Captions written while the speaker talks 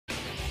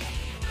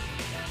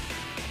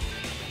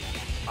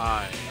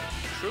Einen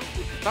schönen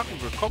guten Tag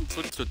und willkommen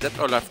zurück zu Dead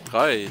or Alive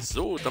 3.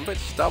 So, dann werde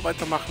ich da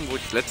weitermachen, wo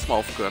ich letztes Mal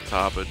aufgehört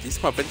habe.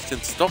 Diesmal werde ich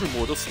den Story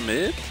Modus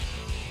mit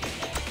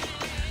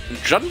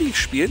Jann Lee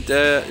spielen.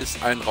 Der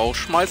ist ein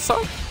Rauschmeißer.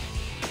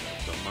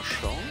 Dann mal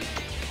schauen.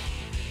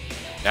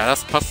 Ja,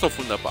 das passt doch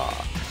wunderbar.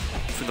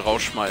 Für einen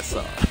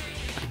Rauschmeißer.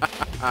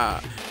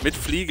 Mit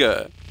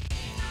Fliege.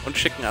 Und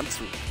schicken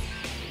Anzug.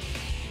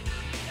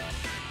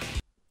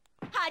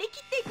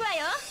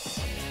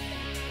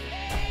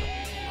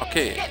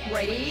 Okay.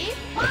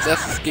 Als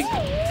erstes gegen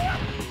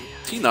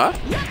Tina.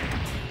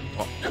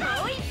 Oh.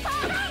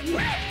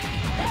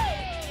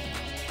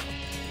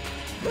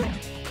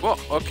 Oh,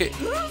 okay.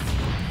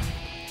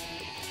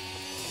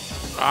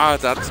 Ah,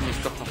 da hat sie mich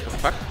doch noch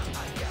gepackt.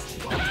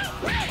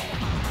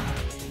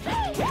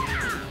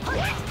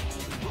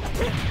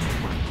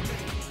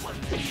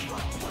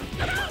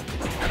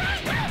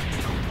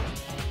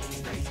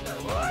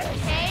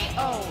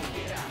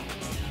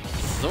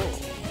 So.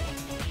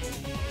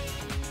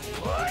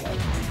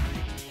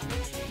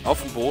 Auf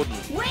dem Boden.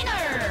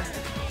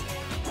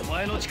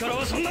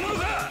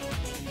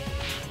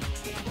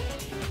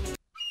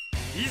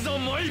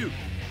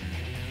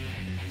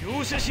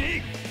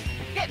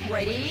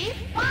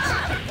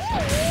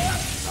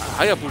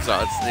 Hayabusa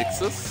als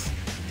nächstes.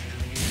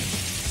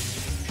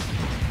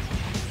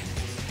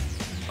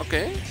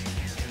 Okay.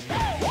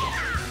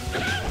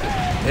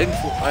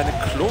 Irgendwo eine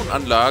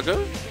Klonanlage.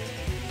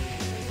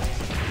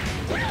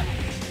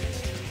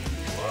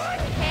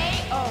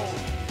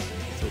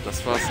 So,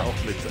 das war's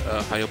auch mit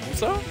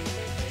Hayabusa.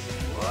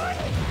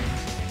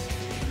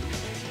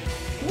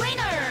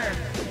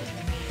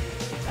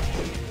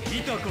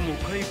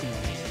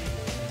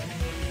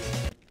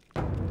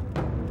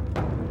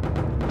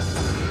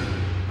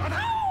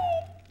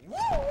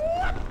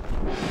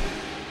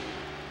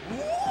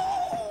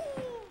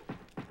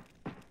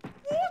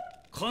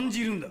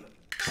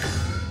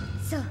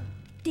 So,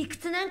 理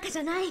屈なんかじ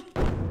ゃない。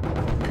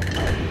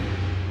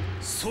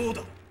そう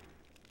だ。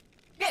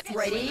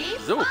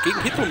 So,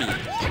 gegen Hitomi.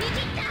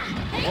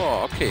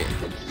 Oh, okay.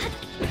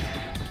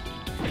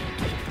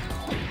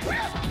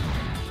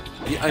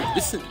 Die ein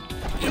bisschen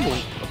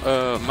Übung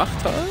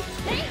macht halt.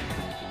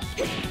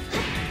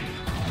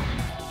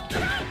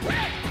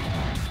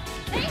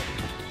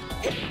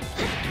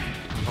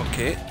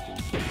 Okay.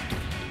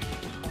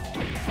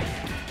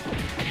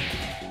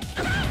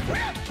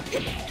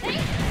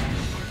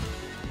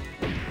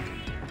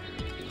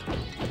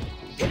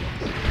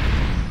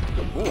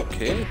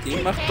 Okay, die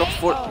macht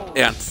doch wohl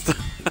ernst.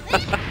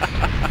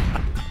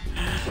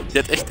 Die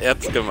hat echt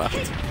ernst gemacht.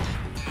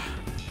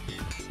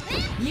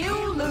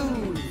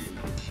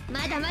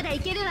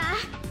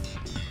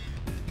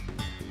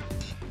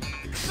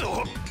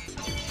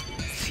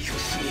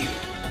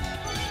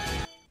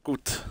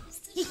 Gut.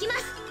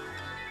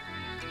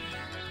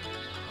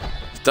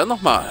 Dann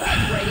nochmal.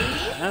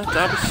 Ja,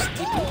 da habe ich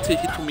die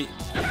gute Hitomi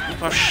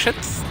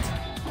überschätzt.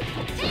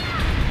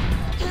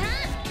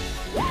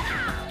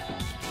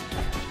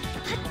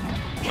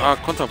 Ah,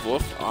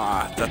 Konterwurf.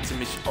 Ah, da hat sie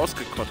mich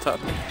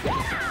ausgekontert.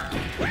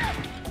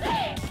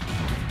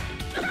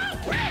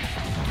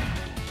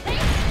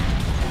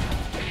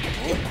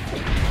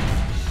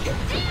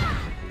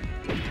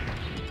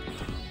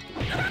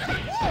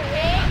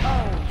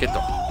 Geht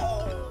doch.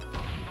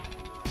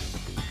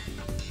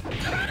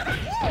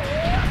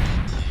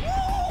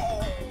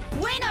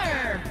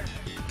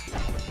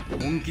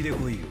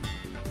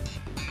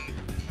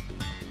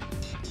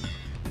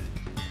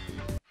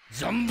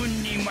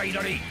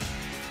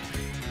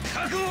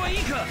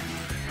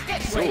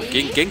 So,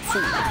 gegen Gengfu.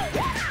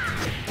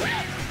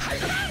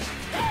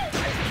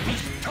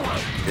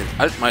 Den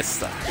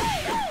Altmeister.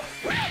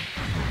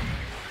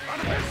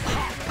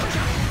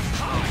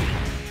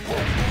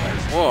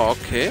 Oh,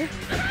 okay.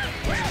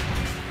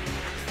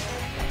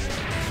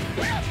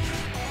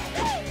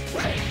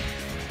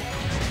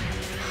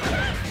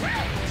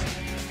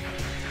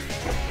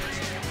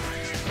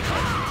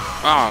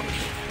 Ah.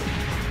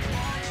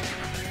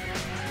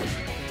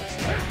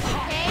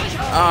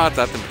 Ah,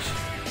 da hat er mich.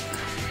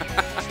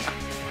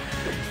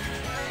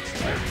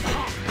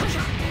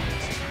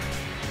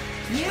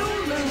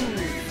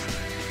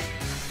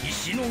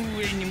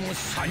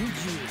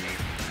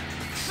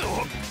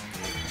 So,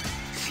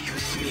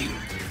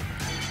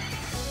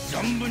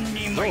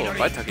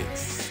 weiter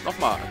geht's.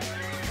 Nochmal.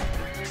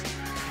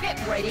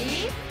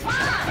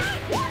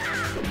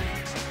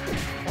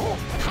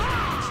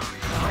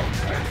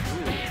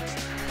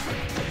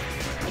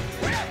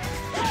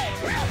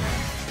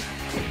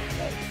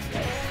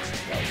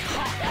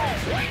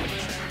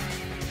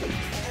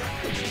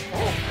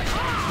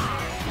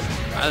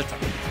 Alter.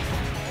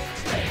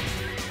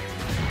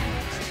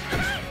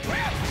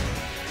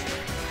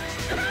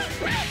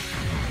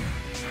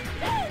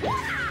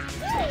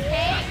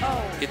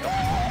 Geht doch.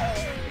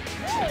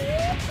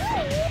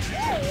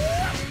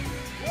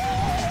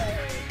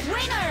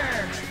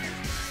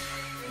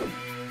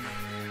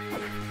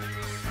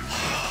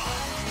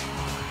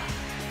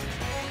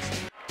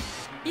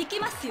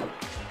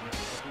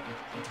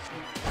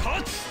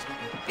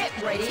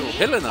 So,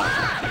 Helena.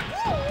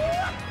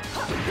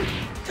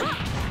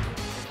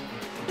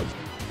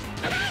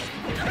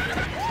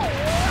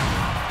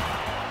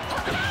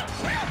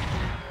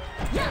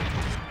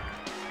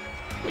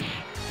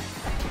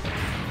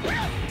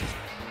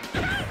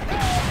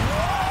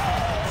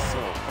 So,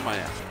 komm mal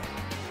her.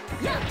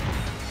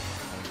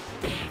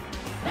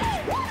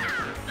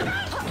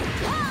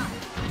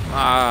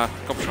 Ah,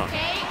 komm schon.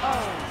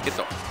 Geht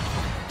doch.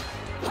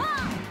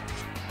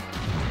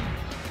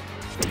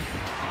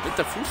 Mit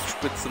der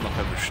Fußspitze noch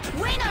erwischt.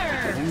 Winner!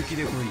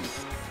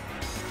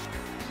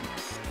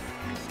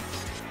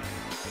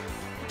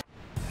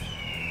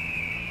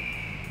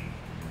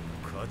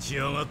 勝ち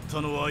上がっ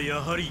たのはや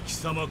はり貴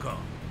様か。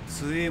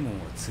強えもん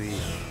は強えや、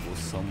おっ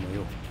さんも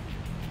よ。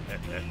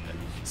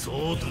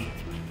そうとも、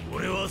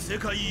俺は世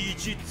界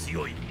一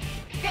強い。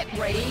 Get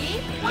ready!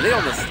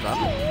 Leon ist dran.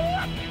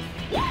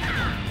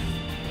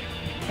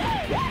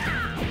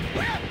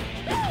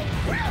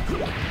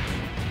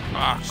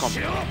 Ah, komm.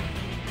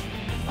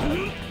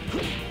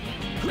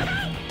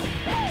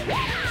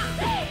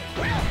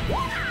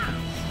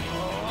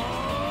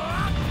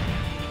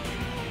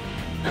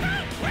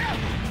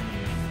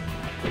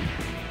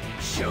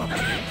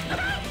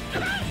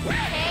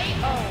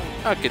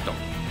 Ah, geht doch.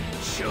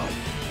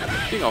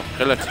 Ging auch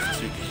relativ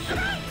zügig.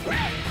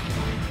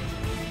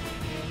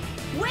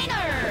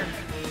 Winner!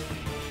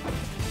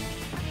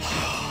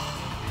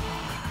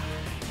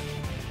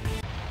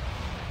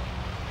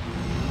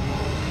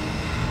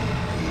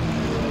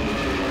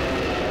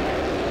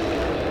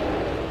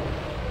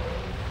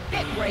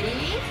 Get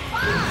ready!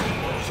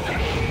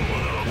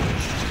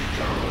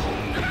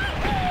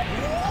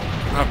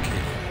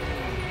 Okay.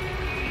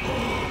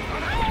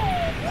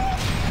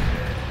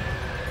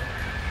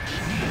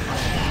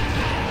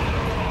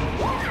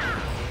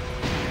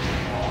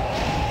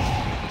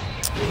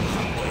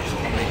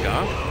 Omega.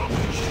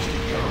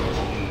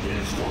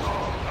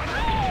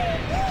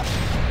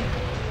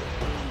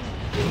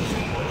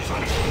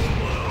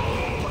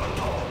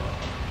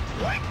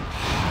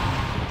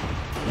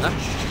 Na?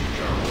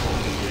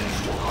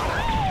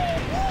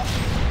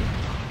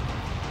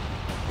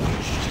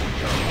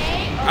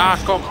 Ah,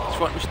 komm, ich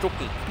wollte mich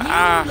ducken.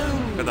 Ah,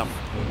 verdammt.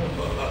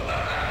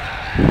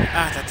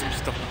 Ah, da hat sie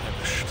mich doch noch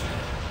erwischt.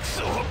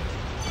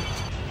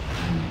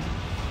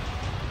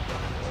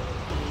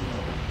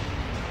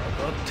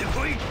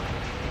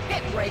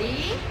 Get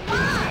ready!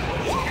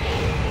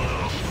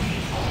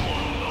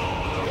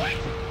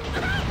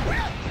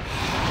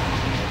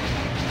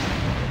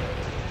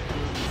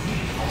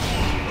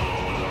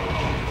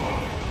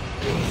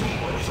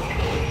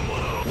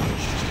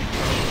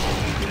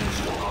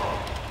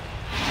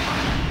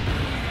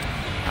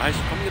 Ah, ich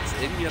komme jetzt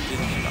irgendwie an den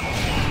nicht ran.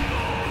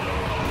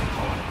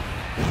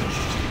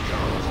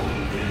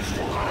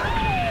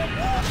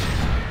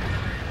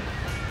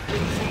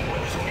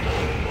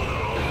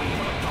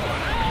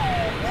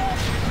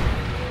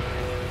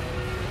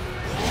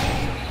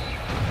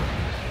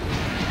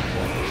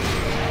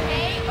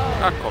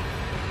 Ah, komm.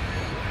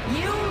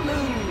 You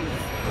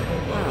lose!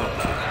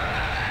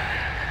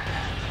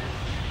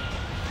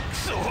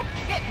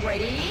 Get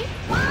ready!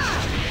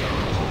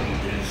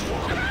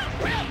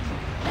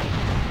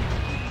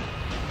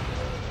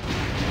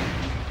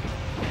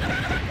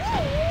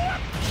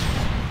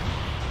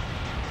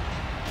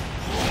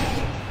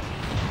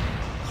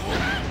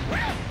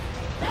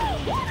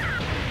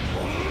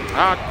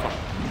 Ah, komm.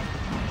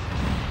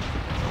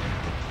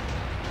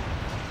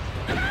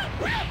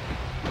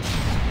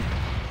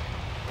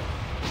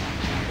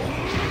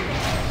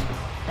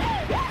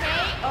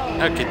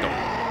 Ja, geht doch.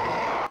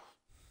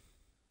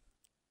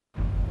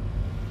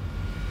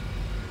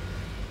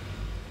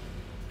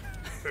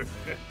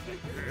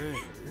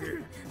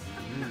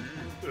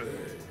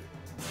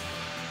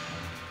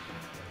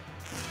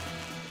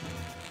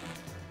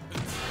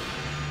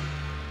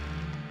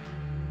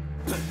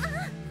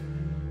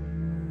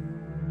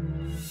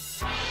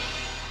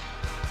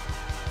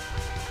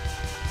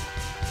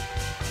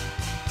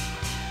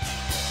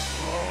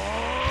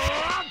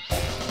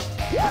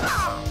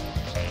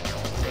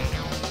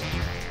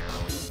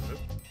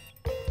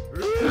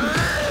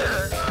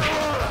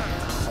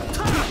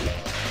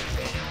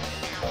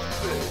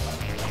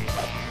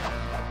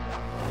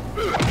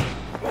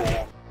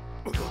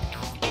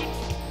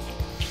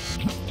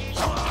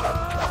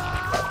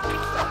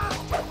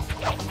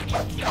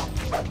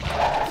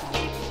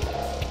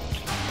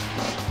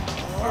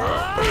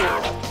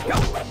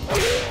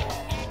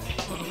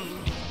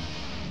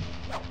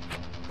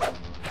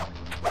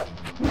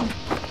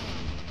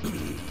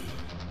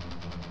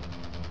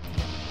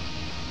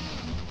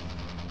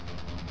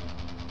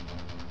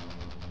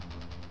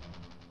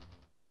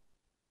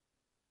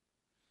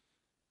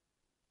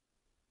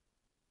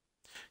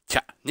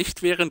 Tja,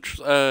 nicht während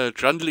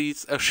Jann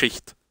Lees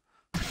Schicht.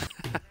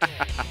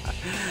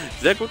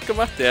 Sehr gut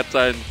gemacht. Der hat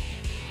seinen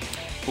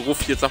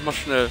Beruf hier, sag mal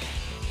schnell,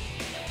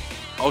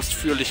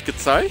 ausführlich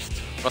gezeigt.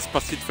 Was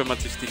passiert, wenn man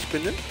sich nicht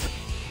benimmt.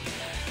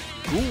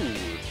 Gut,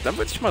 dann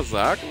würde ich mal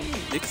sagen,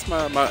 nächstes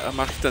Mal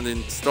mache ich dann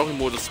den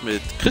Story-Modus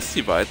mit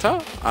Christi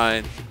weiter.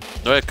 Ein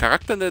Neuer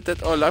Charakter in der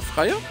Dead or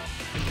Alive-Reihe.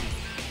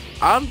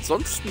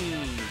 Ansonsten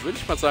würde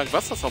ich mal sagen,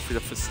 was das auch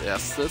wieder fürs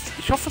Erste.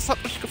 Ich hoffe, es hat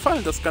euch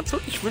gefallen, das Ganze.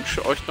 Und ich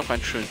wünsche euch noch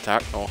einen schönen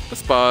Tag noch.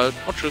 Bis bald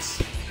und tschüss.